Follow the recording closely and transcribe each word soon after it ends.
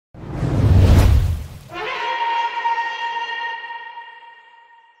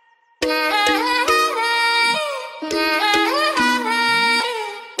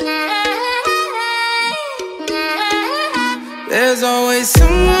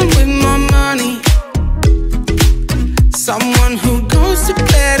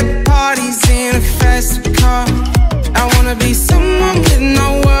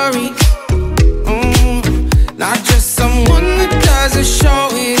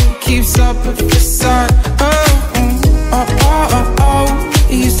keeps up a facade.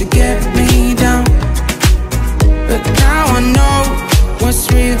 It used to get me down, but now I know what's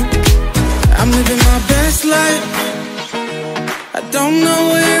real. I'm living my best life. I don't know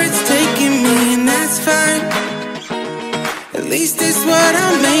where it's taking me, and that's fine. At least it's what I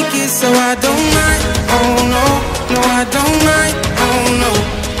make it, so I don't mind. Oh no, no I don't mind. Oh no,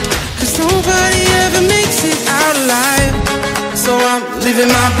 'cause nobody ever makes it out alive. So I'm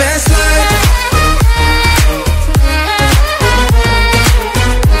living my best life.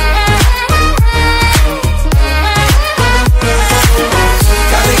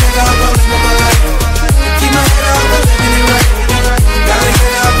 Gotta get up, I'm living my life. Keep my head up, I'm living it right. Gotta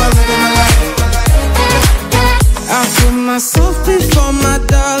get up, I'm living my life. I put myself before my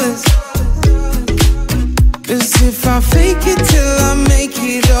dollars, 'cause if I fake it till I make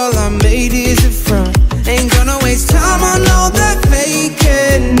it, all I made is a front. Ain't gonna waste time on all that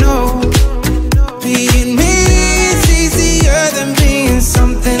faking, no. Being me is easier than being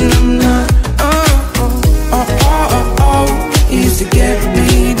something I'm not. It used to get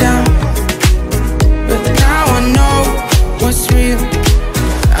me down, but now I know what's real.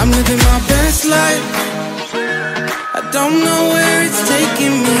 I'm living my best life. I don't know where it's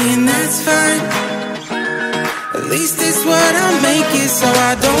taking me, and that's fine. At least it's what I make it, so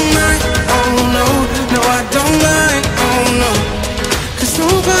I don't mind. Oh no, no I don't mind. Oh no, 'cause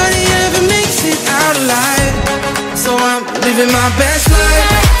nobody ever makes it out alive. So I'm living my best life.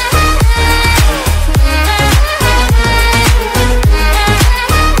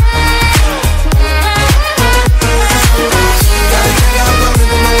 Gotta get up, I'm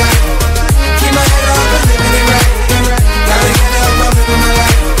living my life. Keep my head up, I'm living it right. Gotta get up, I'm living my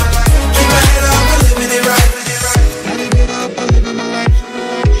life. Keep my head up, I'm living it right. Gotta get up, I'm living my life.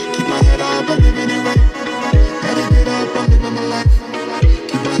 Keep my head up, I'm living it right. Gotta get up, I'm living my life.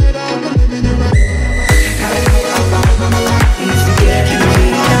 Keep my head up, I'm living it right. Gotta get up, I'm living my life. Used to get me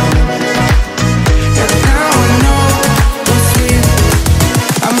down, but now I know what's real.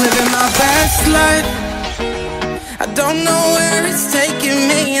 I'm living my best life. I don't know where it's taking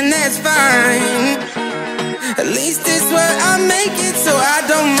me, and that's fine. At least it's what I make it, so I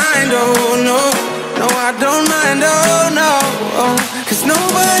don't mind. Oh no, no I don't mind. Oh no, 'cause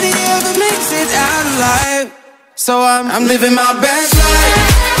nobody ever makes it out alive. So I'm living my best life.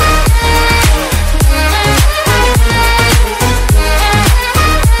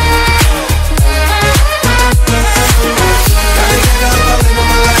 Gotta get up, I'm living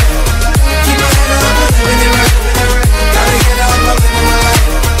my life. Keep my head up, I'm living it right. Gotta get up, I'm living my life.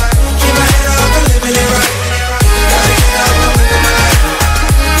 Keep my head up, I'm living it right. Gotta get up, I'm living my life.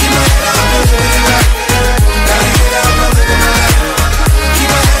 Keep my head up, I'm living it right. Gotta get up, I'm living my life. Keep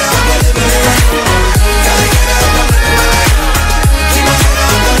my head up, I'm living it right. Gotta get up, I'm living my life. Keep my head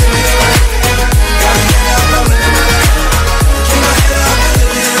up, I'm living it right. Gotta get up, I'm living my life. Keep my head up, I'm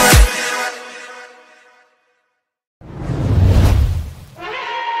living it right.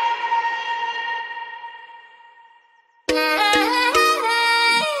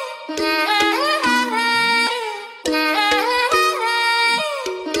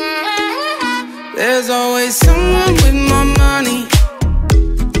 There's always someone with more money,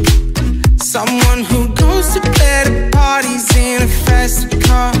 someone who goes to better parties in a faster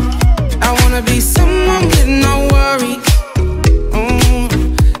car. I wanna be someone with no worries,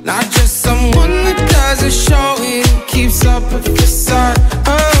 not just someone that doesn't show it, keeps up a facade.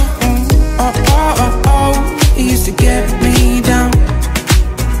 It used to get me down,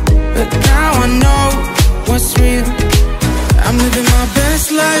 but now I know what's real. I'm living my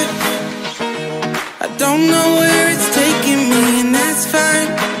best life. I don't know where it's taking me, and that's fine.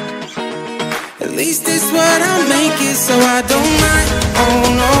 At least it's what I make it, so I don't mind. Oh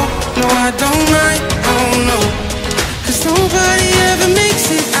no, no I don't mind. Oh no, 'cause nobody ever makes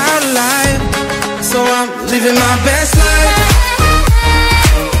it out alive. So I'm living my best life.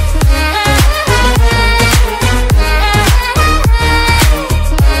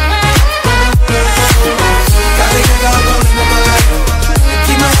 Gotta get up, I'm living my life.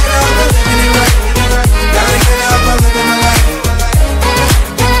 Keep my head up, I'm living it right. Gotta get up, I'm living my life.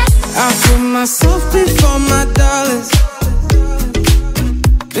 I put myself before my dollars,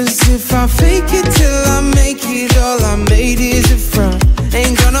 'cause if I fake it till I make it, all I made is a front.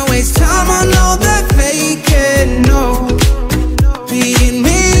 Ain't gonna waste time on all that faking, no. Being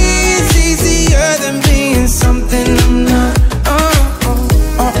me is easier than being something I'm not.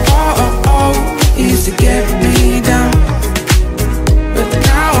 It used to get me down, but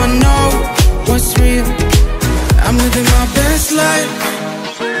now I know what's real. I'm living my best life.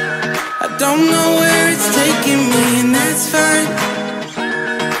 I don't know where it's taking me, and that's fine.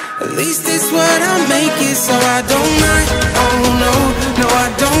 At least it's what I make it, so I don't mind. Oh no, no I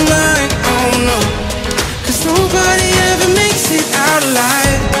don't mind. Oh no, 'cause nobody ever makes it out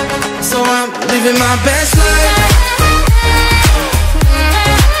alive. So I'm living my best life.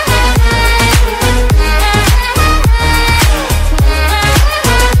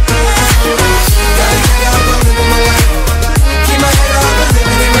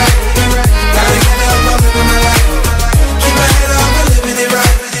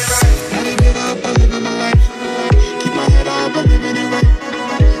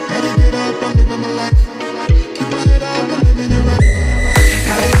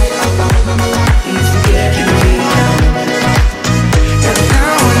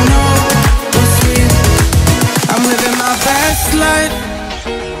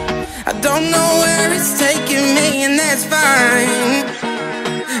 I don't know where it's taking me, and that's fine.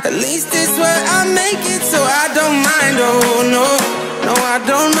 At least it's what I make it, so I don't mind. Oh no, no I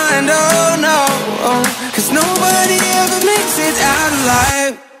don't mind. Oh no, 'cause nobody ever makes it out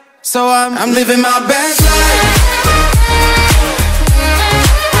alive. So I'm living my best life.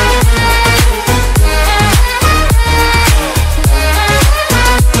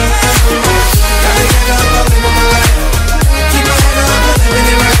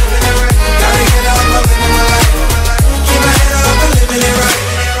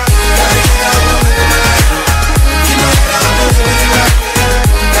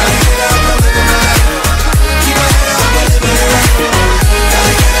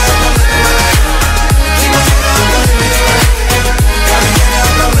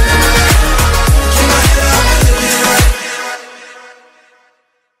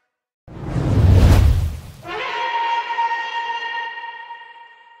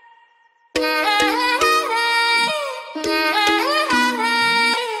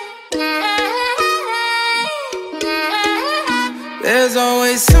 There's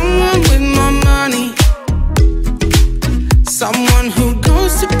always someone with my money, someone who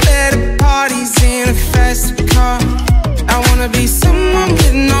goes to better parties in a fast car. I wanna be someone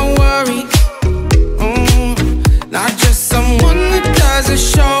with no worries, not just someone that doesn't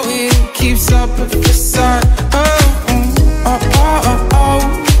show it, keeps up a facade.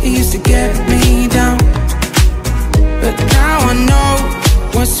 It used to get me down, but now I know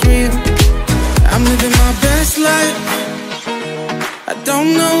what's real. I'm living my best life. I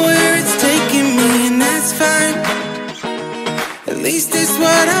don't know where it's taking me, and that's fine. At least it's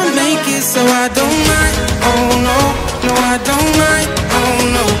what I make it, so I don't mind. Oh no, no I don't mind. Oh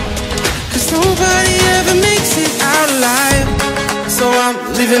no, 'cause nobody ever makes it out alive. So I'm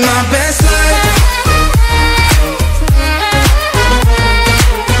living my best life.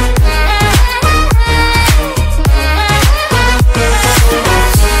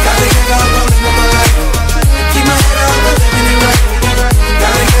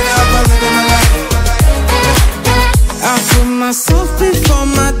 Myself before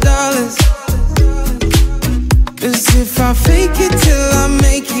my dollars, 'cause if I fake it till I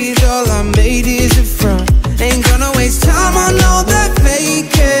make it, all I made is a front. Ain't gonna waste time on all that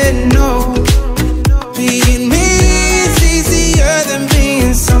faking, no. Being me is easier than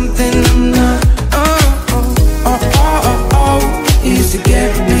being something I'm not. It used to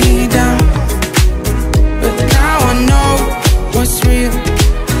get me down, but now I know what's real.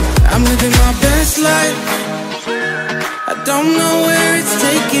 I'm living my best life. I don't know where it's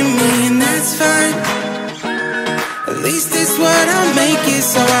taking me, and that's fine. At least it's what I make it,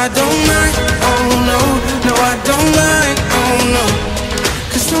 so I don't mind. Oh no, no I don't mind. Oh no,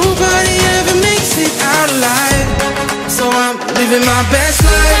 'cause nobody ever makes it out alive. So I'm living my best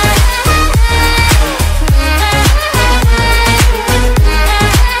life.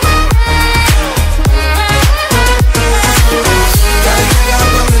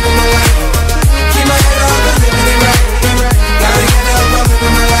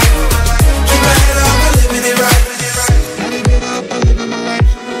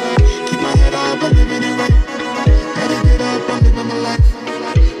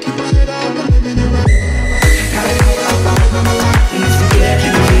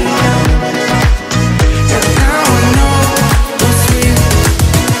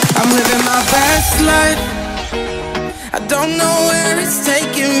 I don't know where it's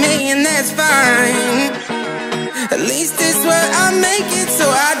taking me, and that's fine. At least it's what I make it, so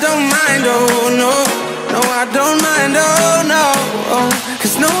I don't mind. Oh no, no I don't mind. Oh no,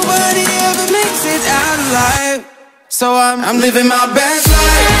 'cause nobody ever makes it out alive. So I'm living my best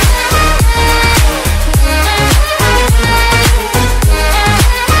life.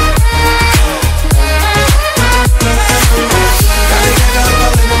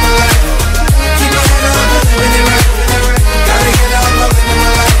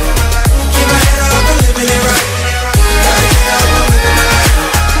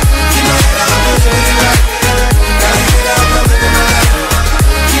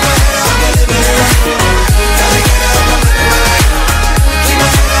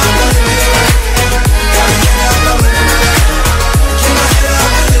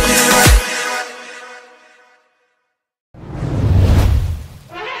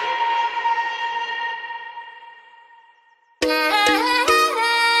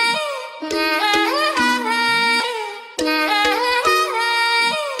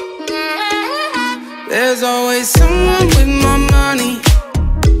 always someone with more money,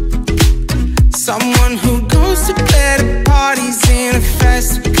 someone who goes to bed at parties in a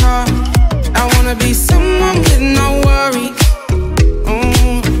fast car. I wanna be someone with no worries,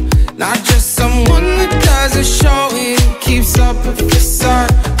 not just someone that doesn't show it, keeps up a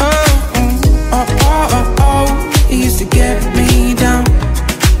facade. It used to get me down,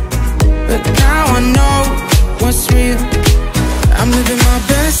 but now I know what's real. I'm living my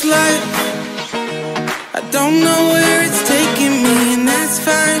best life. I don't know where it's taking me, and that's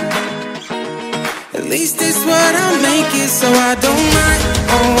fine. At least it's what I make it, so I don't mind.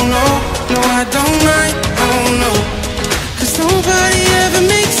 Oh no, no I don't mind. Oh no, 'cause nobody ever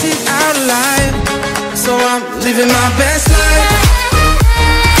makes it out alive. So I'm living my best life.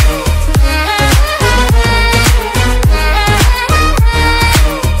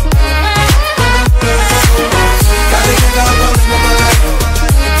 Gotta get up, I'm living my life.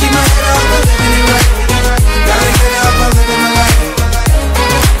 Keep my head up, I'm living it right. Gotta get up, I'm living my life.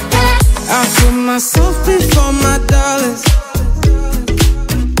 I put myself before my dollars,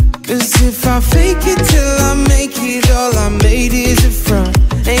 'cause if I fake it till I make it, all I made is a front.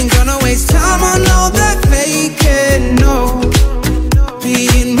 Ain't gonna waste time on all that faking, no.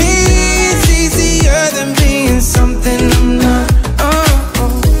 Being me is easier than being something I'm not.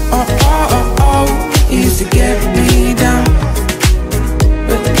 It used to get me down,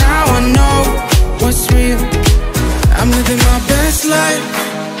 but now I know what's real. I'm living my best life.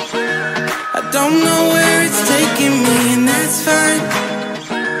 I don't know where it's taking me, and that's fine.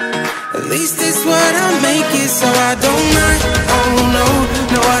 At least it's what I make it, so I don't mind. Oh no,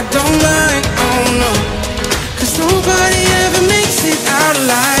 no I don't mind. Oh no, 'cause nobody ever makes it out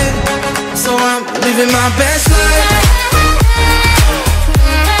alive. So I'm living my best life.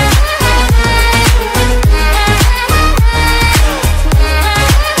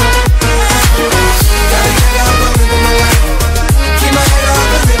 Gotta get up, I'm living my life. Keep my head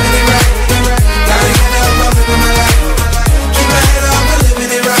up, I'm living it right. Gotta get up, I'm living my life. Keep my head up, I'm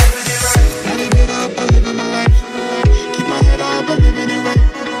living it right. Gotta get up, I'm living my life. Keep my head up, I'm living it right.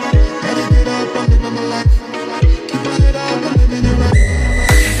 Gotta get up, I'm living my life. Keep my head up, I'm living it right.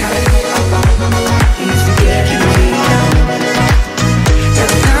 Gotta get up, I'm living my life. It used to get me down,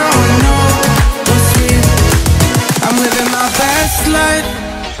 but now I know what's real. I'm living my best life.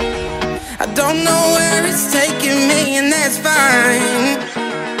 I don't know where it's taking me, and that's fine.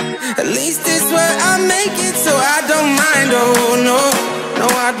 At least it's where I make it, so I don't mind. Oh no, no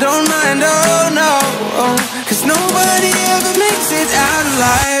I don't mind. Oh no, 'cause nobody ever makes it out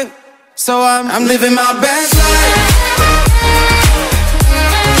alive. So I'm living my best life.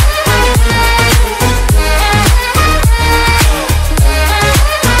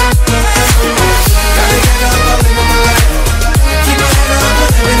 Gotta get up, I'm living my life. Keep my head up, I'm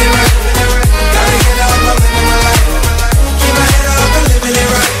living it right. Gotta get up, I'm living my life. Keep my head up, I'm living it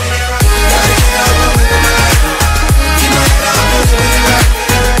right. Gotta get up, I'm living my life. Keep my head up, I'm living it right.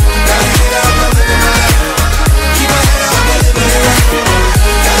 Gotta get up, I'm living my life. Keep my head up, I'm living it right.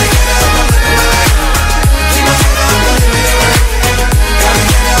 Gotta get up, I'm living my life. Keep my head up, I'm living it right. Gotta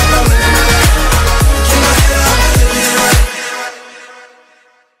get up, I'm living my life. Keep my head up, I'm living it right.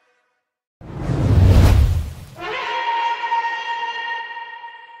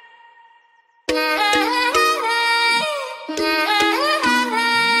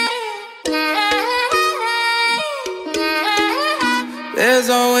 There's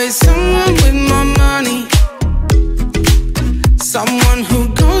always someone with more money, someone who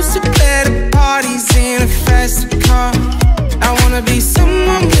goes to bed at parties in a fast car. I wanna be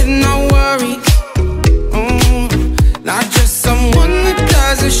someone with no worries, not just someone that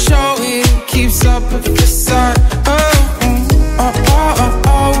doesn't show it, keeps up a facade.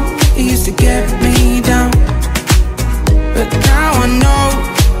 It used to get me down, but now I know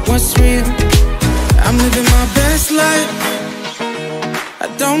what's real. I'm living my best life. I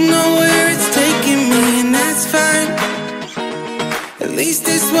don't know where it's taking me, and that's fine. At least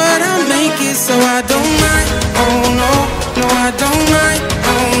it's what I make it, so I don't mind. Oh no, no I don't mind.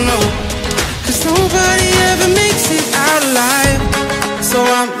 Oh no, 'cause nobody ever makes it out alive. So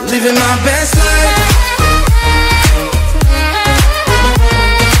I'm living my best life.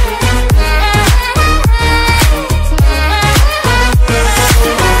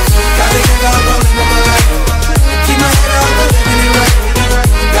 Gotta get up, I'm living my life. Keep my head up, I'm living it right.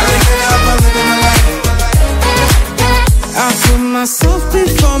 Gotta get up, I'm living my life. I put myself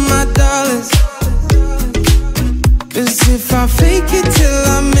before my dollars, 'cause if I fake it till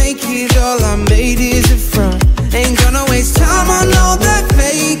I make it, all I made is a front. Ain't gonna waste time on all that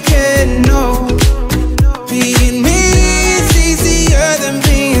faking, no.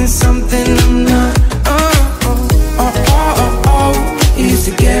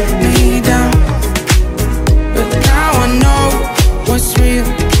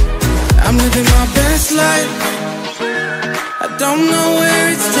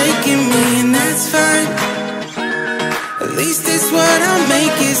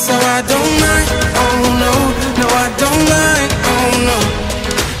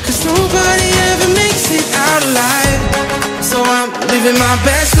 'cause nobody ever makes it out alive. So I'm living my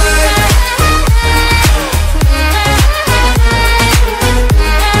best life.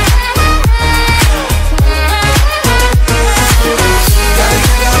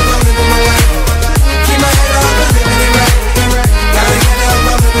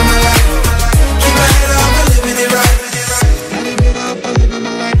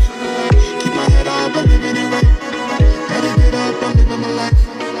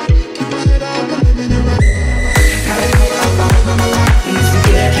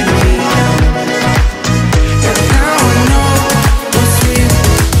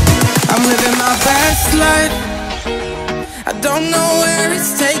 I don't know where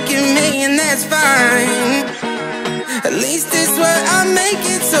it's taking me, and that's fine. At least it's where I make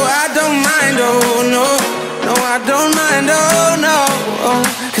it, so I don't mind, oh no. No, I don't mind, oh no.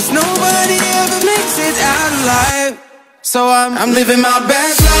 'Cause nobody ever makes it out alive. So I'm living my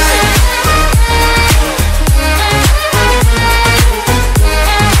best life.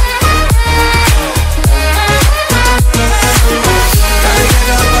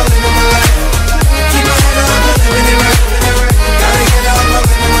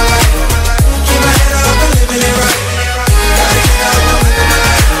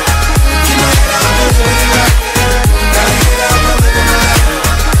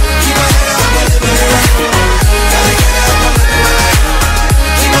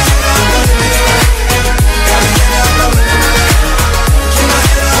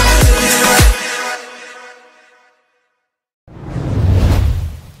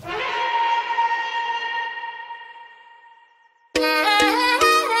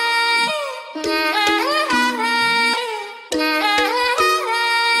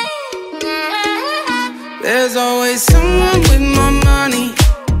 There's always someone with more money,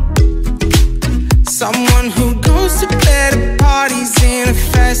 someone who goes to better parties in a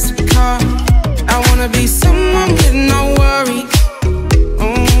faster car. I wanna be someone with no worries,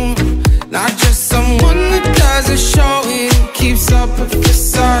 not just someone that doesn't show it, keeps up a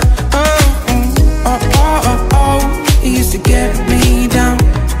facade. It used to get me down,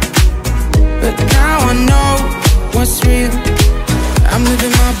 but now I know what's real. I'm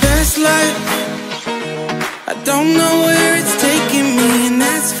living my best life. I don't know where it's taking me, and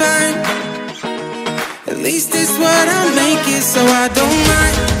that's fine. At least it's what I make it, so I don't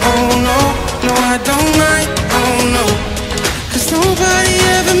mind. Oh no, no, I don't mind. Oh no, 'cause nobody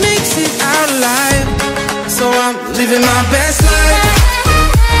ever makes it out alive. So I'm living my best life.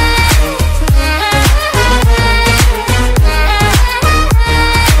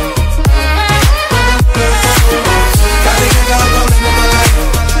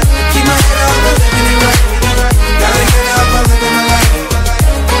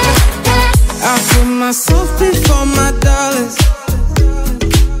 Myself before my dollars,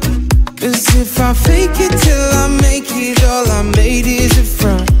 'cause if I fake it till I make it, all I made is a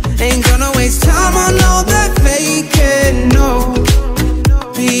front. Ain't gonna waste time on all that faking, no.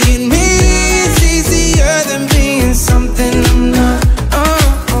 Being me is easier than being something I'm not.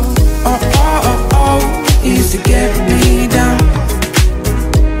 It used to get me down,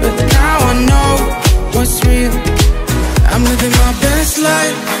 but now I know what's real. I'm living my best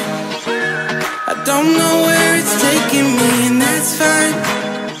life. I don't know where it's taking me, and that's fine.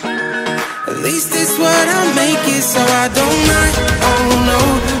 At least it's what I make it, so I don't mind. Oh no,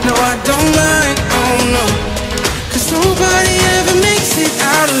 no, I don't mind. Oh no, 'cause nobody ever makes it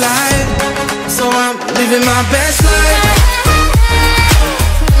out alive. So I'm living my best life.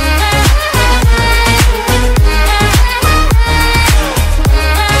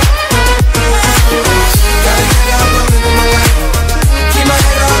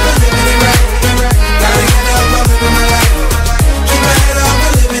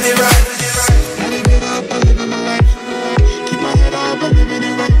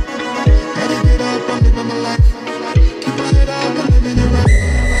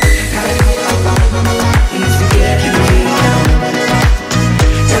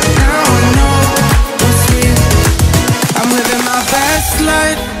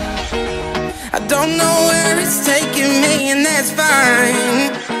 I don't know where it's taking me, and that's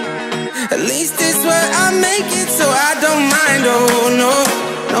fine. At least it's where I make it, so I don't mind. Oh no,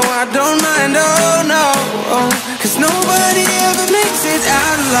 no, I don't mind. Oh no, 'cause nobody ever makes it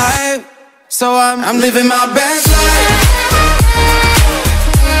out alive. So I'm living my best life.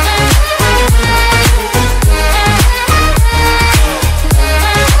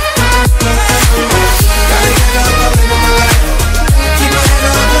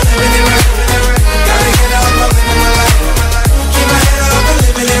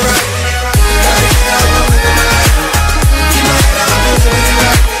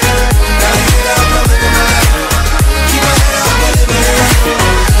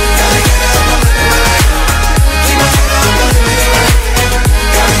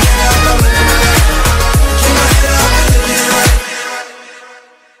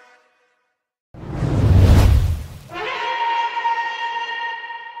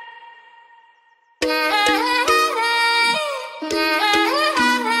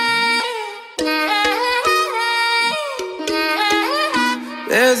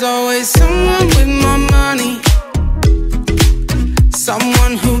 There's always someone with more money,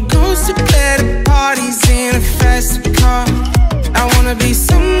 someone who goes to better parties in a faster car. I wanna be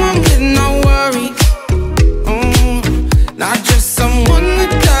someone with no worries, not just someone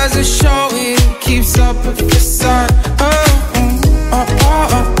that doesn't show it, keeps up a facade.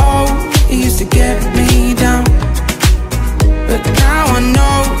 It used to get me down, but now I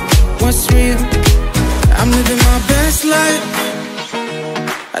know what's real. I'm living my best life.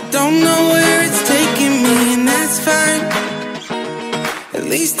 I don't know where it's taking me, and that's fine. At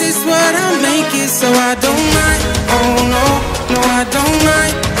least it's what I make it, so I don't mind. Oh no, no I don't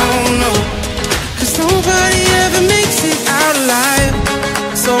mind. Oh no, 'cause nobody ever makes it out alive.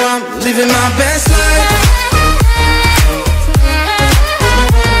 So I'm living my best life.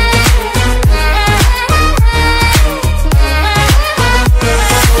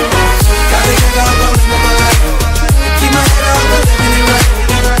 Gotta get up, I'm living my life. Keep my head up, I'm living it right.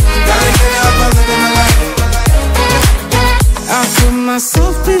 Gotta get up, I'm living my life. I put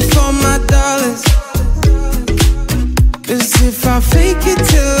myself before my dollars, 'cause if I fake it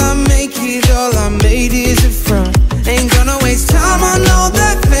till I make it, all I made is a front. Ain't gonna waste time on all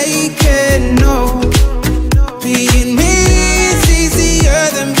that faking, no. Being me is easier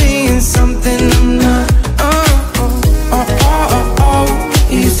than being something I'm not.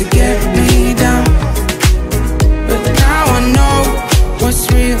 It used to get me down, but now I know what's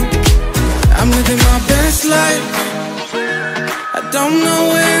real. I'm living my best life. I don't know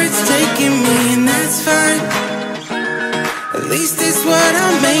where it's taking me, and that's fine. At least it's what I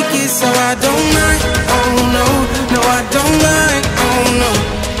make it, so I don't mind. Oh no, no I don't mind. Oh no,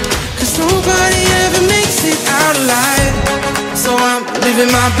 'cause nobody ever makes it out alive. So I'm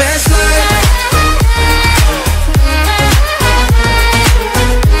living my best life.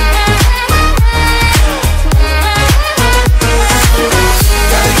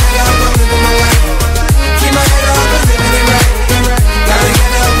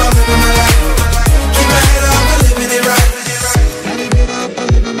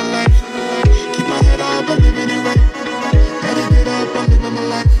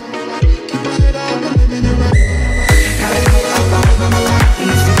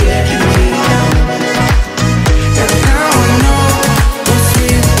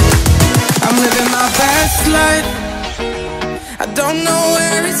 I don't know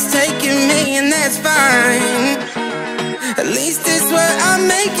where it's taking me, and that's fine. At least it's where I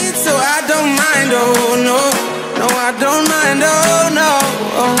make it, so I don't mind. Oh no, no I don't mind. Oh no,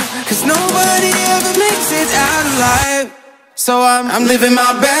 'cause nobody ever makes it out alive. So I'm living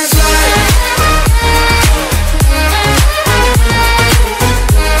my best life.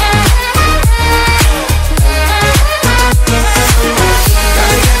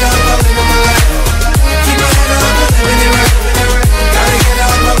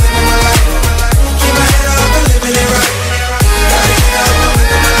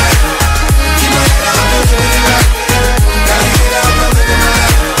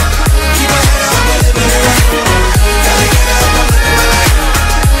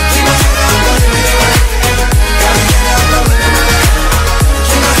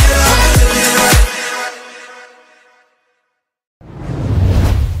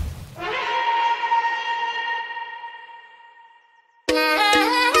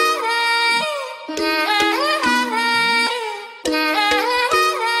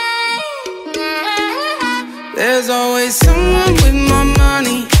 There's always someone with more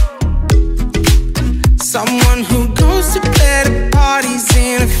money, someone who goes to better parties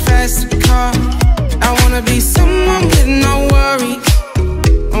in a faster car. I wanna be someone with no worries,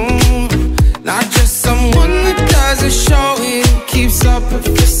 not just someone that doesn't show it, keeps up a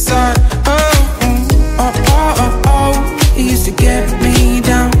facade. It used to get me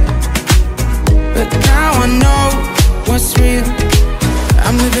down, but now I know what's real.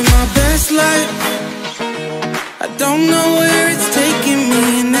 I'm living my best life. I don't know where it's taking me,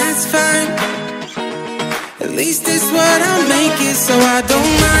 and that's fine. At least it's what I make it, so I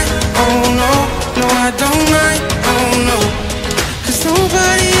don't mind. Oh no, no I don't mind. Oh no, 'cause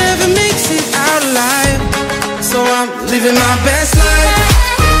nobody ever makes it out alive. So I'm living my best life.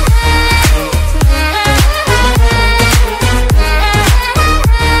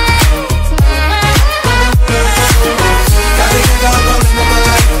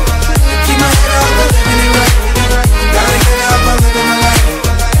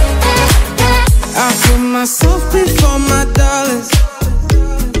 Myself before my dollars,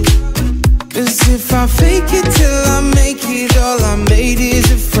 'cause if I fake it till I make it, all I made is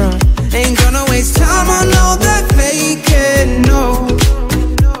a front. Ain't gonna waste time on all that faking, no.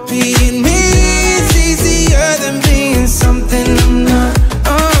 Being me is easier than being something I'm not.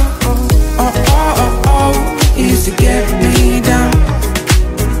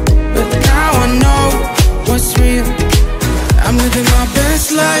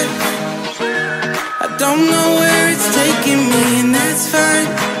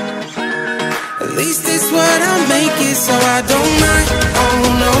 it, so I don't mind. Oh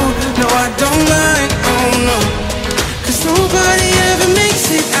no, no I don't mind. Oh no, 'cause nobody ever makes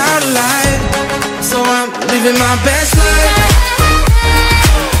it out alive. So I'm living my best life.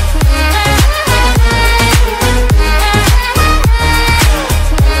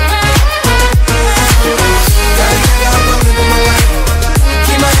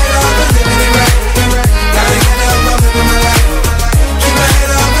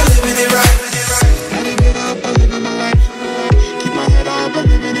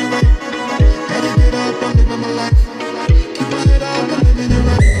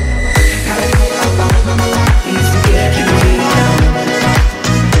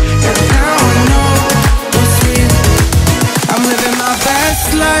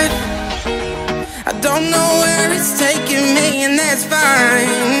 I don't know where it's taking me, and that's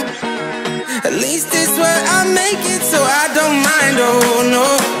fine. At least it's where I make it, so I don't mind. Oh no,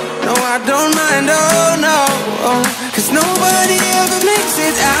 no I don't mind. Oh no, 'cause nobody ever makes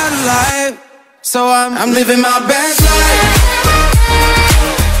it out alive. So I'm living my best life.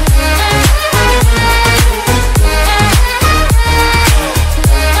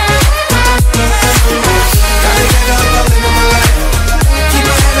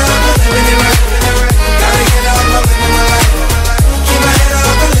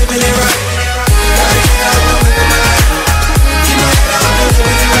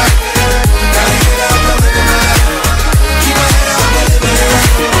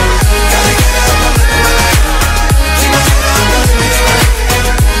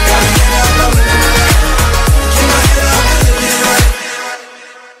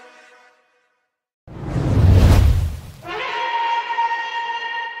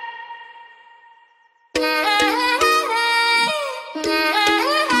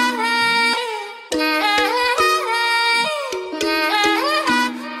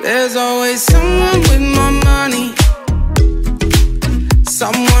 There's always someone with more money,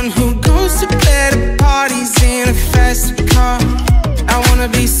 someone who goes to bed at parties in a fast car. I wanna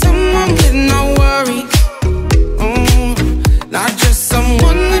be someone with no worries, not just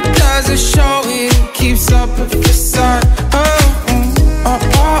someone that doesn't show it, keeps up a facade.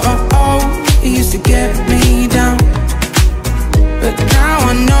 It used to get me down, but now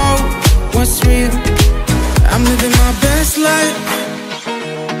I know what's real. I'm living my best life.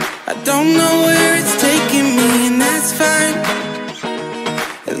 I don't know where it's taking me, and that's fine.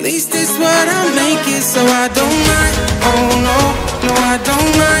 At least it's what I make it, so I don't mind. Oh no, no I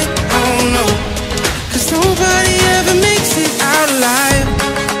don't mind. Oh no, 'cause nobody ever makes it out alive.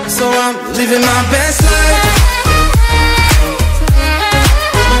 So I'm living my best life.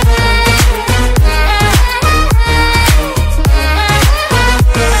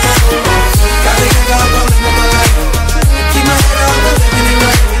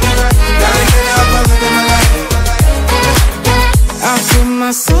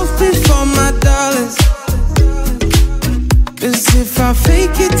 Myself before my dollars, 'cause if I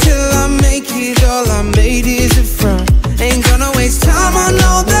fake it till I make it, all I made is a front. Ain't gonna waste time on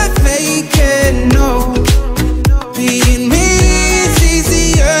all that faking, no. Being me is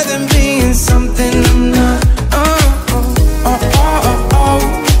easier than being something I'm not.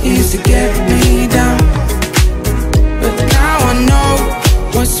 It used to get me down, but now I know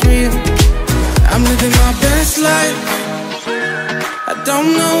what's real. I'm living my best life. I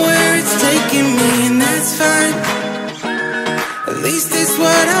don't know where it's taking me, and that's fine. At least it's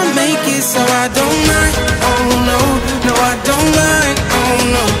what I make it, so I don't mind. Oh no, no I don't mind. Oh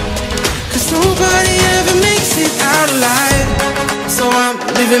no, 'cause nobody ever makes it out alive. So I'm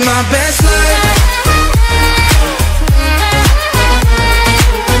living my best life.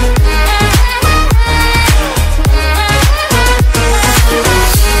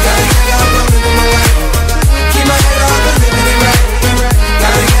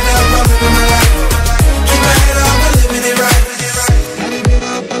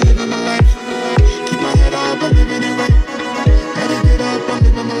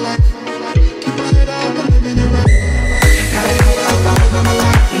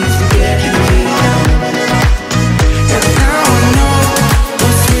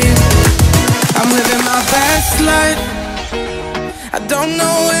 I don't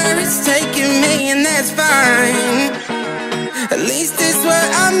know where it's taking me, and that's fine. At least it's where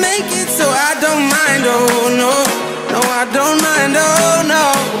I make it, so I don't mind. Oh no, no I don't mind. Oh no,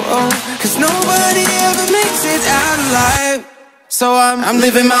 'cause nobody ever makes it out alive. So I'm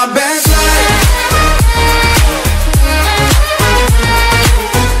living my best life.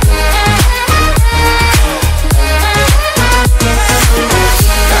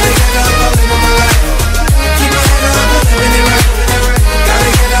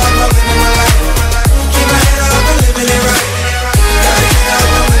 Keep my head up, I'm living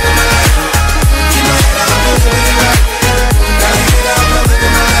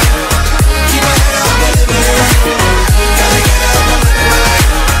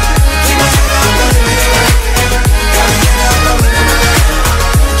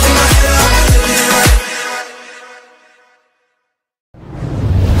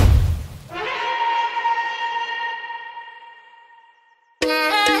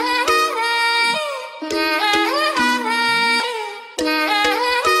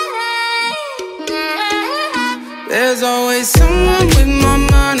There's always someone with more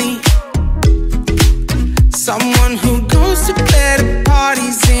money, someone who goes to better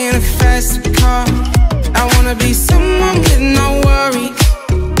parties in a faster car. I wanna be someone with no worries,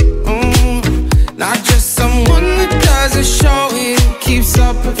 not just someone that doesn't show it, keeps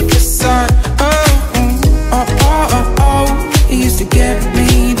up a facade. It used to get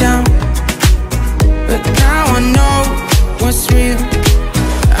me down, but now I know what's real.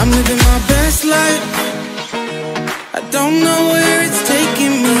 I'm living my best life. I don't know where it's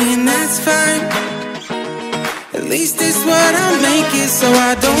taking me, and that's fine. At least it's what I make it, so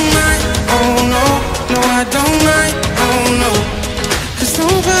I don't mind. Oh no, no I don't mind. Oh no, 'cause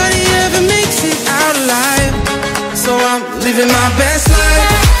nobody ever makes it out alive. So I'm living my best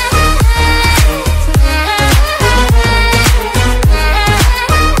life.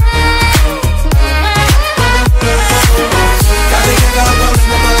 Gotta get up, I'm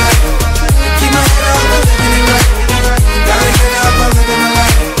living my life. Keep my head up, I'm living it right. Gotta get up, I'm living my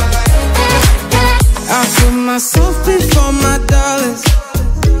life. I put myself before my dollars,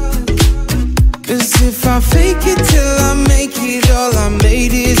 'cause if I fake it till I make it, all I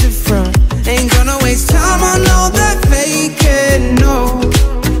made is a front. Ain't gonna waste time on all that faking, no.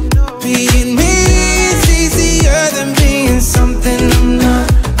 Being me is easier than being something I'm not.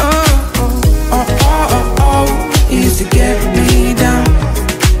 It used to get me down,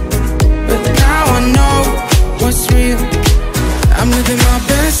 but now I know what's real. I'm living my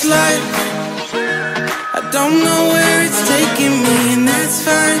best life. I don't know where it's taking me, and that's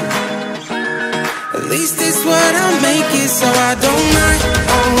fine. At least it's what I make it, so I don't mind.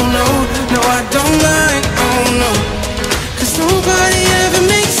 Oh no, no I don't mind. Oh no, 'cause nobody ever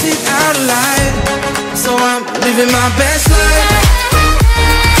makes it out alive. So I'm living my best life.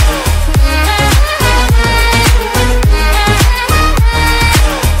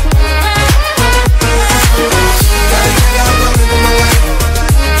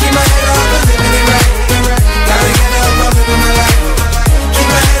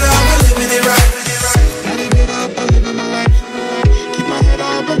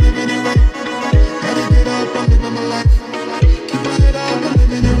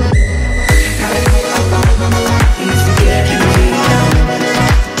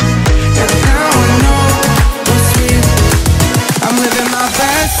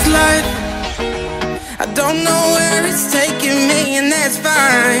 I don't know where it's taking me, and that's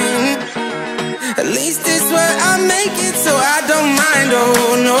fine. At least it's where I make it, so I don't mind.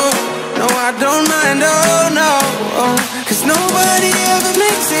 Oh no, no I don't mind. Oh no, 'cause nobody ever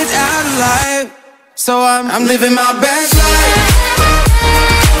makes it out alive. So I'm living my best life.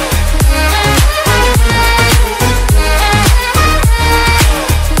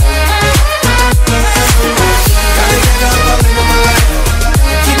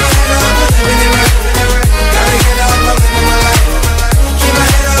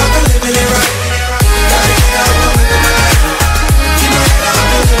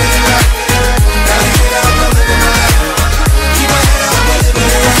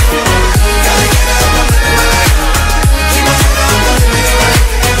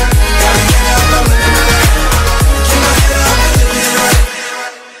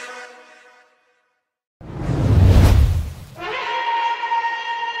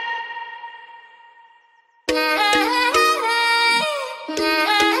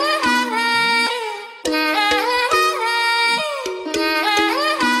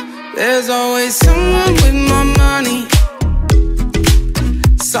 There's always someone with more money,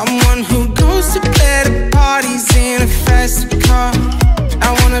 someone who goes to better parties in a faster car. I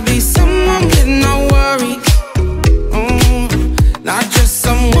wanna be someone with no worries, not just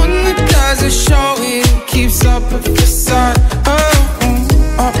someone that doesn't show it, keeps up a facade.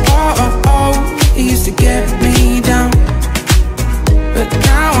 It used to get me down, but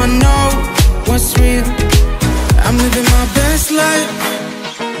now I know what's real. I'm living my best life.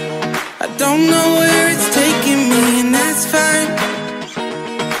 I don't know where it's taking me, and that's fine.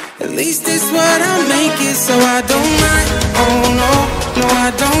 At least it's what I make it, so I don't mind. Oh no, no I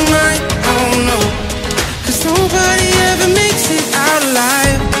don't mind. Oh no, 'cause nobody ever makes it out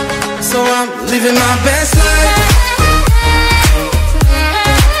alive. So I'm living my best life.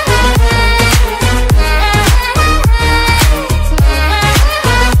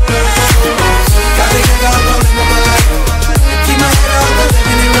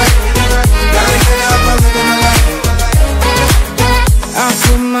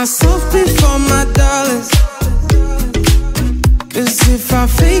 Myself before my dollars, 'cause if I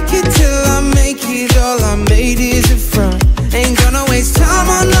fake it till I make it, all I made is a front. Ain't gonna waste time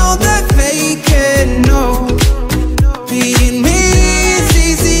on all that faking, no.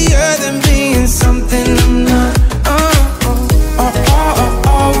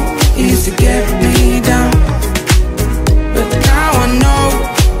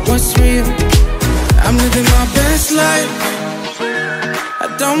 what's real. I'm living my best life. I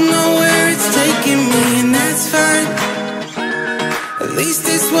don't know where it's taking me, and that's fine. At least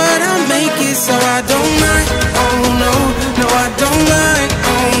it's what I make it, so I don't mind. Oh no, no I don't mind.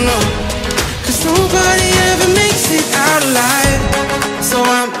 Oh no, 'cause nobody ever makes it out alive. So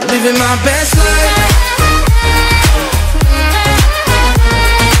I'm living my best life.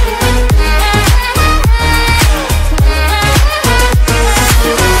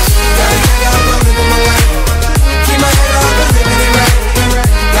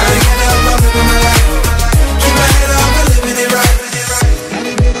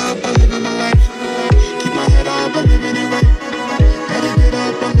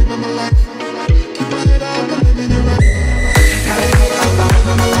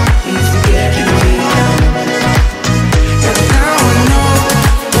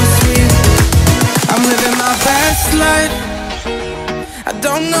 I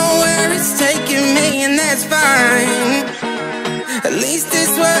don't know where it's taking me, and that's fine. At least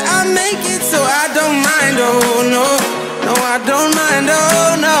it's what I make it, so I don't mind. Oh no, no I don't mind.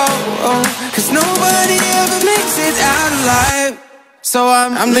 Oh no, oh, 'cause nobody ever makes it out alive. So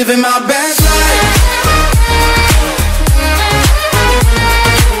I'm living my best life.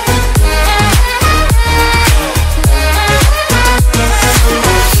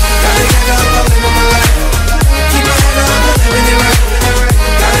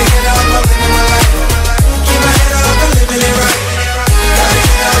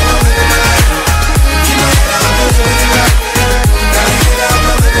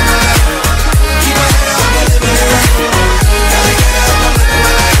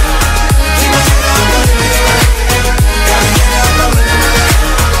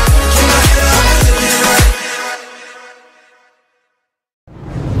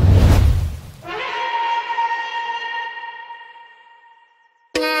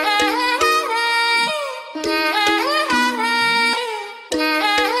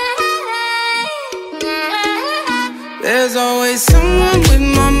 There's always someone with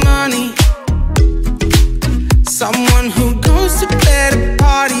my money, someone who goes to bed at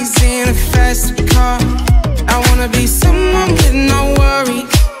parties in a fast car. I wanna be someone with no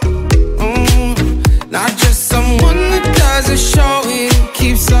worries, not just someone that doesn't show it,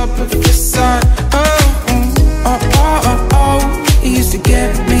 keeps up a facade. It used to get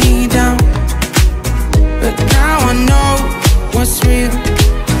me down, but now I know what's real.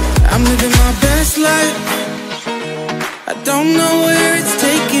 I'm living my best life. I don't know where it's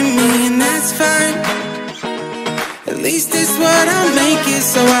taking me, and that's fine. At least it's what I make it,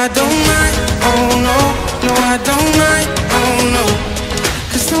 so I don't mind. Oh no, no I don't mind. Oh no,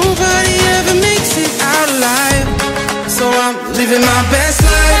 'cause nobody ever makes it out alive. So I'm living my best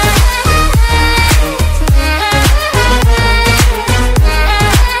life.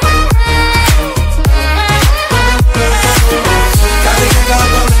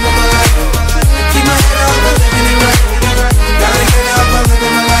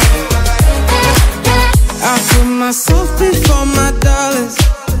 Myself before my dollars,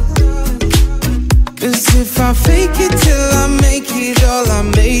 'cause if I fake it till I make it, all I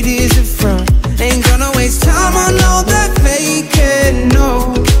made is a front. Ain't gonna waste time on all that faking, no.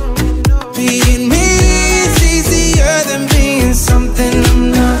 Being me is easier than being something I'm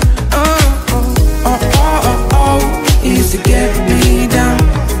not. It used to get me down,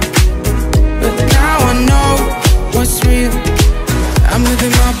 but now I know what's real. I'm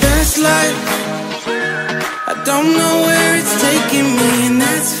living my best life. I don't know where it's taking me, and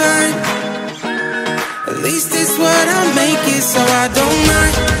that's fine. At least it's what I make it, so I don't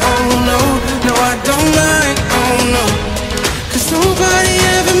mind. Oh no, no I don't mind. Oh no, 'cause nobody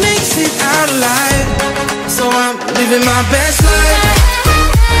ever makes it out alive. So I'm living my best life.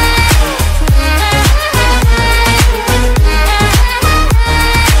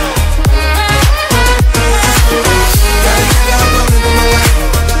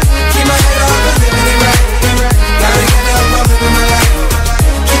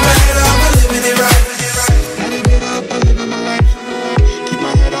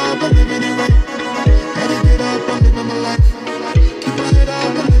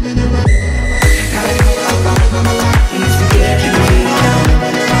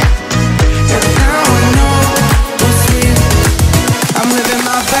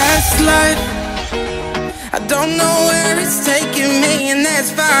 I don't know where it's taking me, and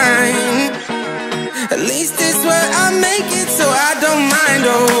that's fine. At least it's what I make it, so I don't mind.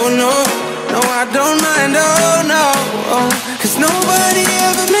 Oh no, no I don't mind. Oh no, 'cause nobody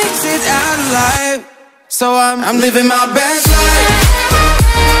ever makes it out alive. So I'm living my best life.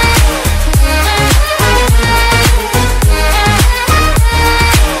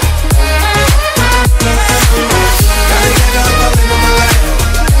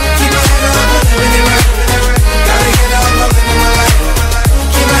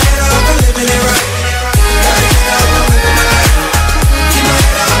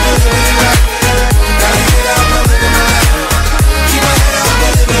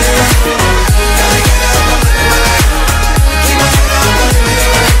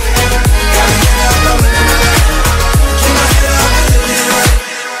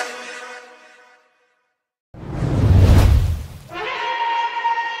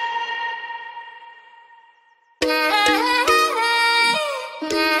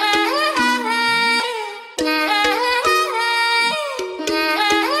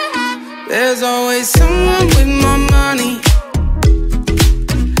 There's always someone with more money,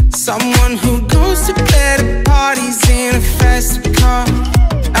 someone who goes to bed at parties in a fast car.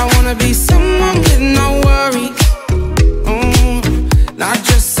 I wanna be someone with no worries, not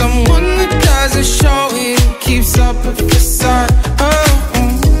just someone that doesn't show it, keeps up a facade.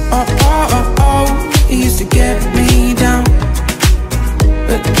 It used to get me down,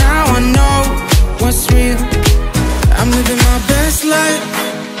 but now I know what's real. I'm living my best life.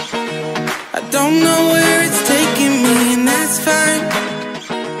 I don't know where it's taking me, and that's fine.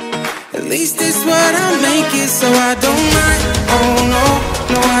 At least it's what I make it, so I don't mind. Oh no,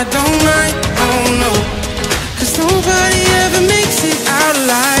 no I don't mind. Oh no, 'cause nobody ever makes it out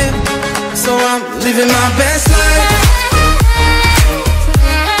alive. So I'm living my best life.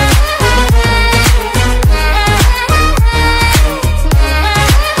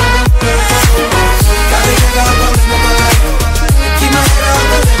 Gotta get up, I'm living my life. Keep my head up,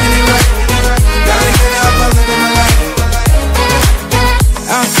 I'm living it right. Gotta get up, I'm living my life.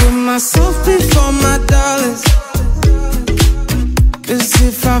 I put myself before my dollars, 'cause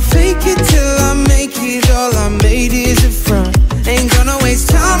if I fake it till I make it, all I made is a front. Ain't gonna waste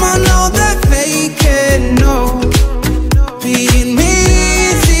time on all that faking, no. Being me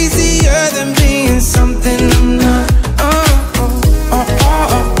is easier than being something I'm not.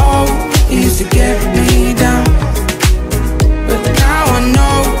 It used to get me down, but now I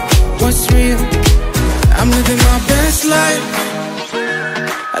know what's real. I'm living my best life.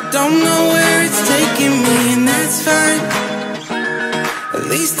 I don't know where it's taking me, and that's fine. At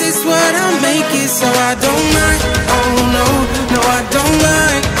least it's what I make it, so I don't mind. Oh no, no I don't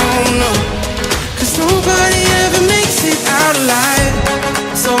mind. Oh no, 'cause nobody ever makes it out alive.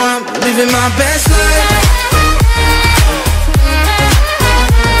 So I'm living my best life.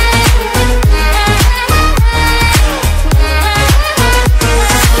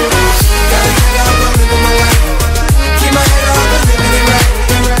 Gotta get up, I'm living my life. Keep my head up, I'm living it right.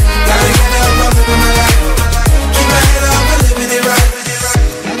 Gotta get up, I'm living my life. Keep my head up, I'm living it right.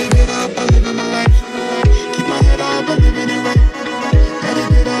 Gotta get up, I'm living my life. Keep my head up, I'm living it right. Gotta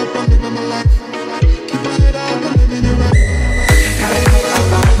get up, I'm living my life. Keep my head up, I'm living it right. Gotta get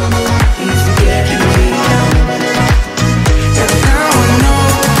up, I'm living my life. Used to get me down, but now I know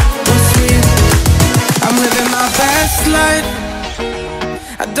what's real. I'm living my best life.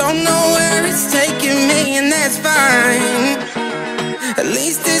 I don't know where it's taking me, and that's fine. At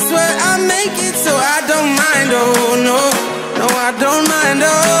least it's where I make it, so I don't mind. Oh no, no I don't mind.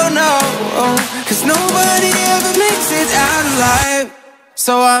 Oh no, 'cause nobody ever makes it out alive.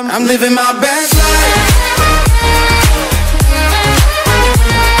 So I'm living my best life.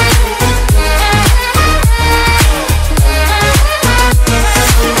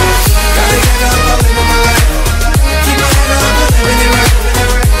 Gotta get up, I'm living my life. Keep my head up, I'm living it right.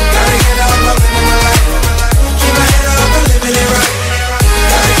 Gotta get up, I'm living my life. Keep my head up, I'm living it right.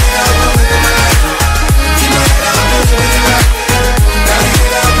 Gotta get up, I'm living my life. Keep my head up, I'm living it right. Gotta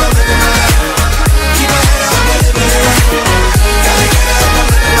get up, I'm living my life. Keep my head up, I'm living it right. Gotta get up, I'm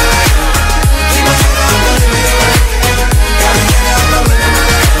living my life. Keep my head up, I'm living it right. Gotta get up, I'm living my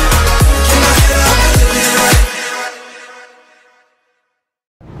life. Keep my head up, I'm living it right.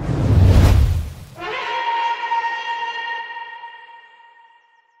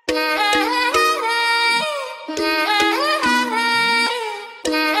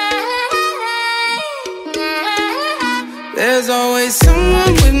 There's always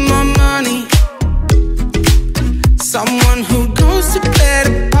someone with more money, someone who goes to bed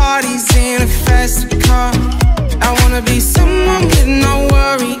at parties in a fast car. I wanna be someone with no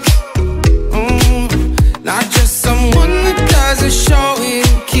worries, not just someone that doesn't show it,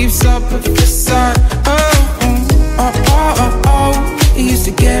 keeps up a facade. It used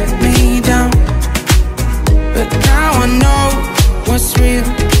to get me down, but now I know what's real.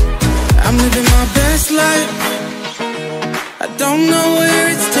 I'm living my best life. I don't know where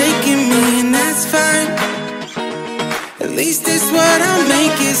it's taking me, and that's fine. At least it's what I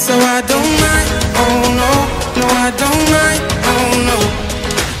make it, so I don't mind. Oh no, no I don't mind. Oh no,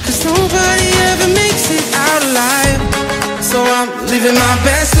 'cause nobody ever makes it out alive. So I'm living my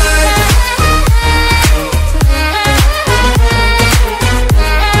best life.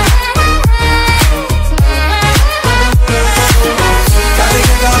 Gotta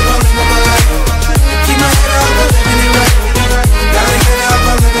get up, I'm living my life. Keep my head up, I'm living it right. Gotta get up,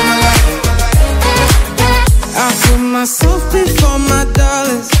 I'm living my life. I put myself before my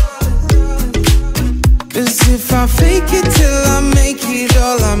dollars, 'cause if I fake it till I make it,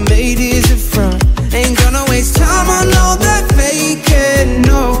 all I made is a front. Ain't gonna waste time on all that faking,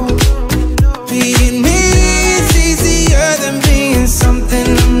 no.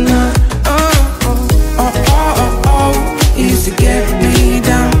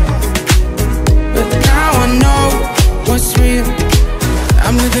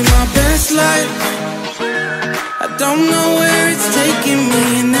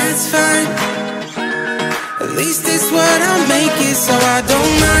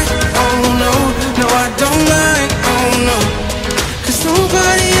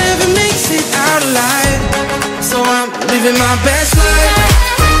 living my best life.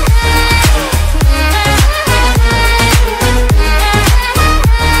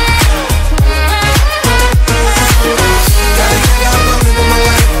 Gotta get up, I'm living my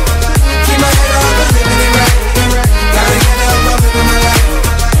life. Keep my head up, I'm living it right. Gotta get up, I'm living my life.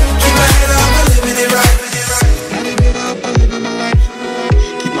 Keep my head up, I'm living it right. Gotta get up, I'm living my life.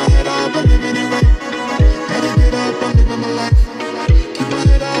 Keep my head up, I'm living it right. Gotta get up, I'm living my life. Keep my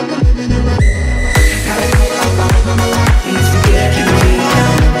head up, I'm living it right. Gotta get up, I'm living my life. Used to get me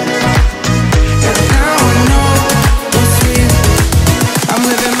down, but now I know what's real. I'm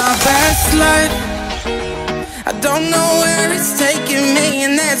living my best life. I don't know where it's taking me,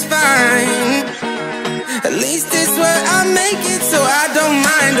 and that's fine. At least it's where I make it, so I don't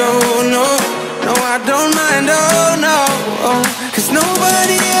mind. Oh no, no, I don't mind. Oh no, cause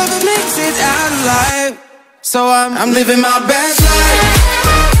nobody ever makes it out alive. So I'm living my best life.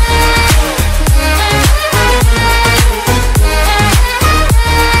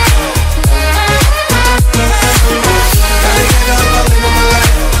 Gotta get up, I'm living my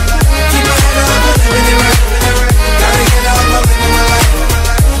life. Keep my head up, I'm living it right. Gotta get up, I'm living my life.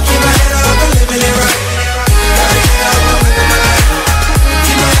 Keep my head up, I'm living it right. Gotta get up, I'm living my life.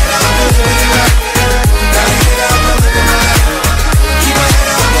 Keep my head up, I'm living it right. Gotta get up, I'm living my life. Keep my head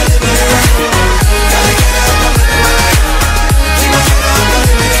up, I'm living it right. Gotta get up, I'm living my life. Keep my head up, I'm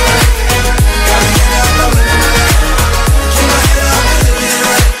living it right. Gotta get up, I'm living my life. Keep my head up, I'm living it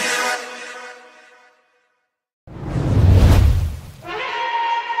right.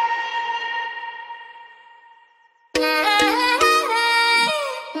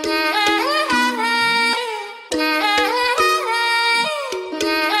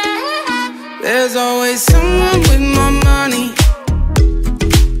 There's always someone with more money,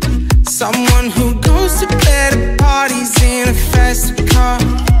 someone who goes to bed at parties in a fast car.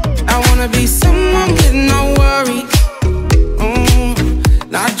 I wanna be someone with no worries,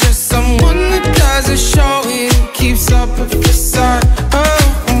 not just someone that doesn't show it, keeps up a facade.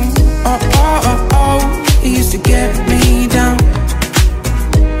 It used to get me down,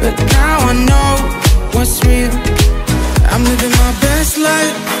 but now I know what's real. I'm living my best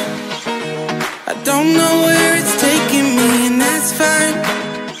life. I don't know where it's taking me, and that's fine.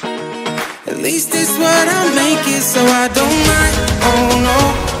 At least it's what I make it, so I don't mind. Oh no,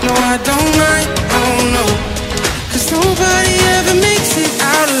 no, I don't mind. Oh no, cause nobody ever makes it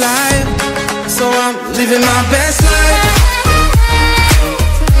out alive. So I'm living my best life.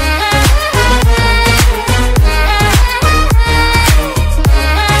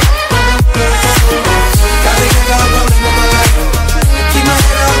 Gotta get up, I'm living my life. Keep my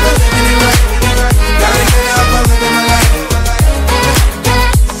head up, I'm living it right. Gotta get up, I'm living my life.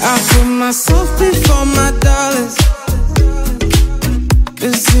 I put myself before my dollars,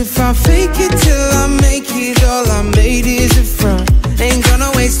 cause if I fake it till I make it, all I made is a front. Ain't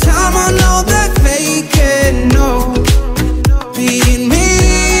gonna waste time on all that faking, no. Being me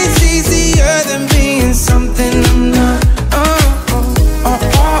is easier than being something I'm not.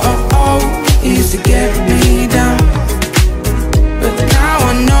 It used to get me down, but now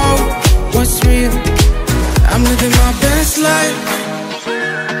I know what's real. I'm living my best life.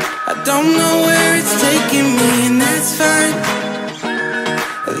 I don't know where it's taking me, and that's fine.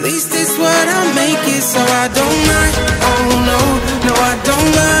 At least it's what I make it, so I don't mind. Oh no, no, I don't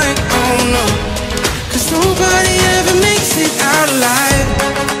mind. Oh no, cause nobody ever makes it out alive.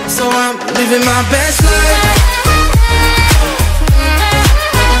 So I'm living my best life.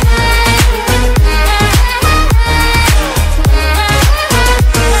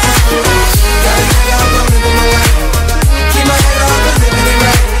 Gotta get up, I'm living my life. Keep my head up, I'm living it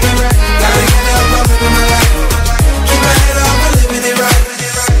right. Gotta get up, I'm living my life. Keep my head up, I'm living it right.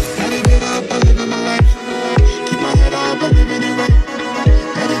 Gotta get up, I'm living my life. Keep my head up, I'm living it right.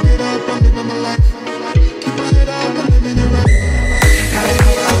 Gotta get up, I'm living my life. Keep my head up, I'm living it right. Gotta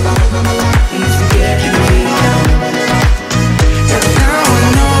get up, I'm living my life. Used to get me down, but now I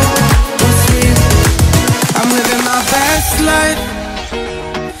know what's real. I'm living my best life.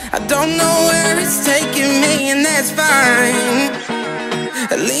 I don't know where it's taking me, and that's fine.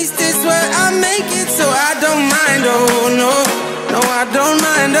 At least it's where I make it, so I don't mind. Oh no, no, I don't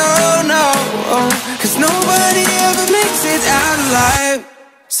mind. Oh no, cause nobody ever makes it out alive.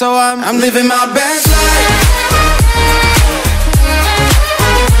 So I'm living my best life.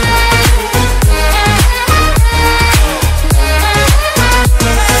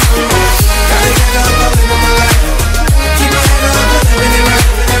 Gotta get up, I'm living my life. Keep my head up, I'm living it right.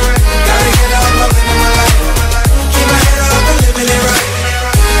 Gotta get up, I'm living my life. Keep my head up, I'm living it right.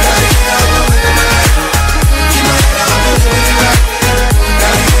 Gotta get up, I'm living my life. Keep my head up, I'm living it right.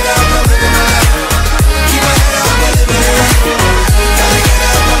 Gotta get up, I'm living my life. Keep my head up, I'm living it right.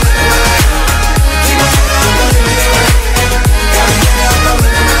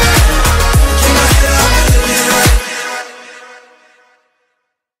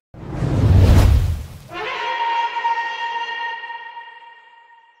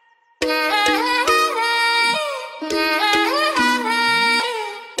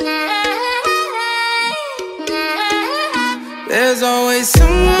 always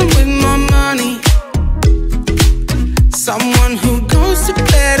someone with more money, someone who goes to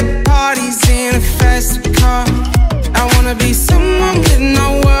better parties in a faster car. I wanna be someone with no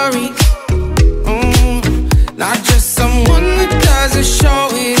worries, not just someone that doesn't show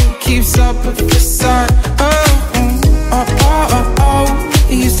it and keeps up a facade.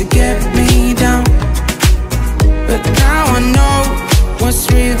 It used to get me down, but now I know what's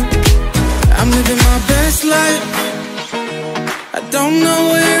real. I'm living my best life. I don't know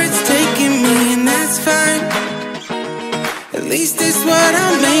where it's taking me, and that's fine. At least it's what I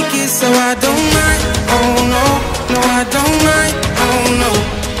make it, so I don't mind. Oh no, no I don't mind. Oh no,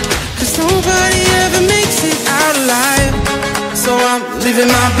 'cause nobody ever makes it out alive. So I'm living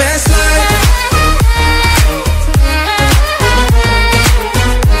my best life.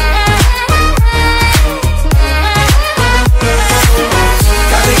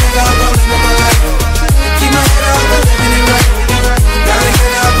 Gotta get up, I'm living my life. Keep my head up, I'm living it right. Gotta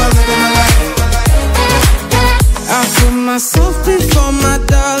get up, I'm living my life. I put myself before my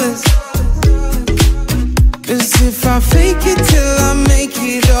dollars, 'cause if I fake it till I make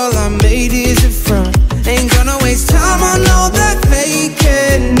it, all I made is a front. Ain't gonna waste time on all that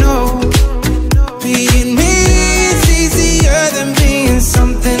faking, no. Being me is easier than being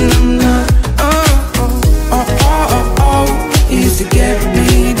something I'm not. It used to get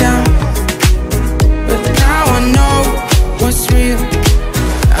me down, but now I know what's real.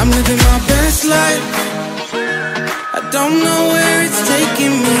 I'm living my best life. I don't know where it's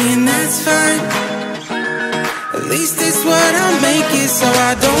taking me, and that's fine. At least it's what I make it, so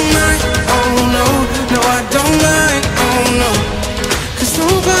I don't mind. Oh no, no I don't mind. Oh no, 'cause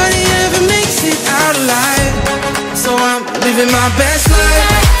nobody ever makes it out alive. So I'm living my best life.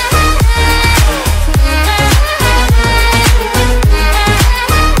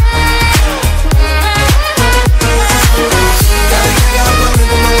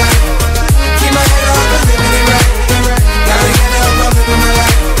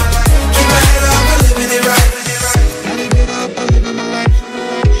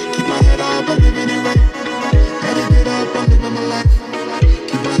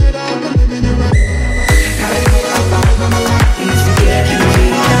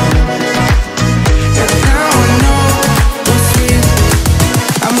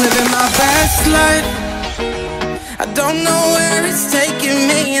 I don't know where it's taking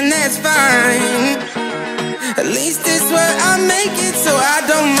me, and that's fine. At least it's where I make it, so I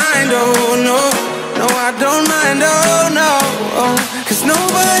don't mind. Oh no, no I don't mind. Oh no, 'cause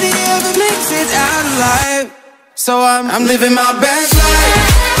nobody ever makes it out alive. So I'm living my best life.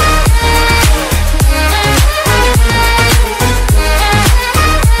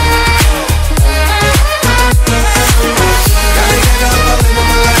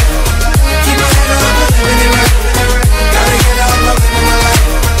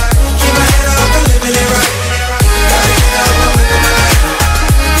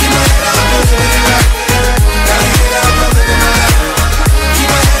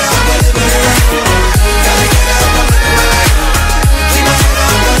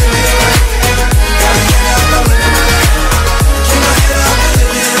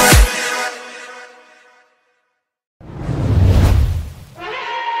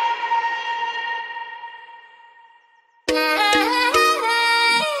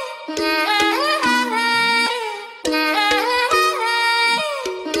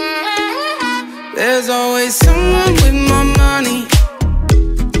 There's always someone with more money,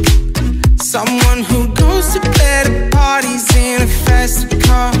 someone who goes to better parties in a faster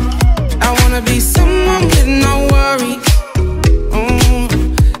car. I wanna be someone with no worries,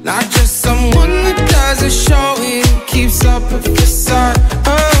 not just someone that doesn't show it and keeps up a facade.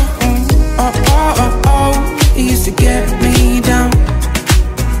 It used to get me down,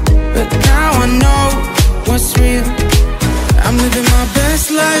 but now I know what's real. I'm living my best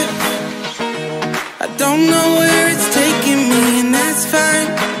life. I don't know where it's taking me, and that's fine.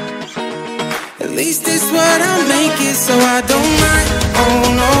 At least it's what I make it, so I don't mind. Oh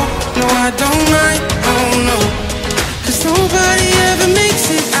no, no I don't mind. Oh no, 'cause nobody ever makes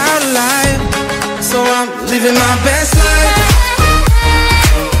it out alive. So I'm living my best life.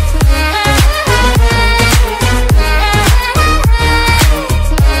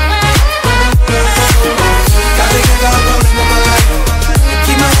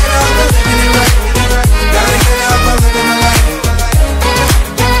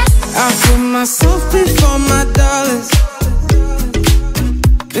 Myself before my dollars,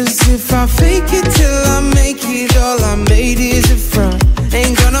 'cause if I fake it till I make it, all I made is a front.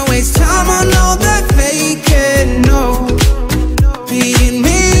 Ain't gonna waste time on all that faking, no.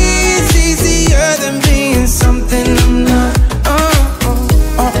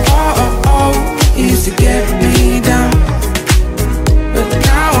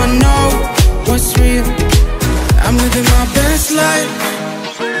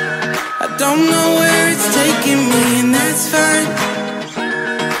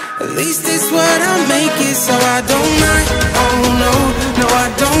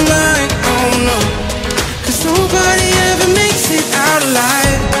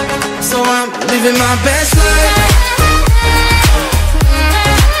 living my best life.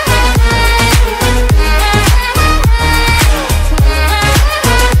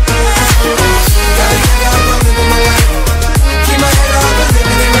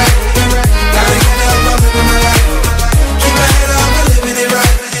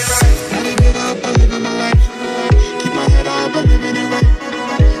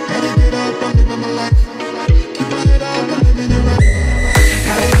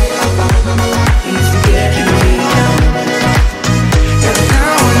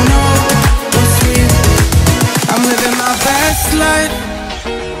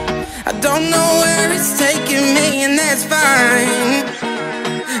 I don't know where it's taking me, and that's fine.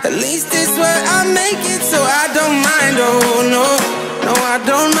 At least it's where I make it, so I don't mind, oh no. No, I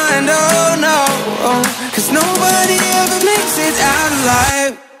don't mind, oh no. Cause nobody ever makes it out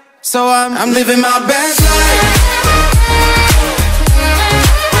alive. So I'm living my best life.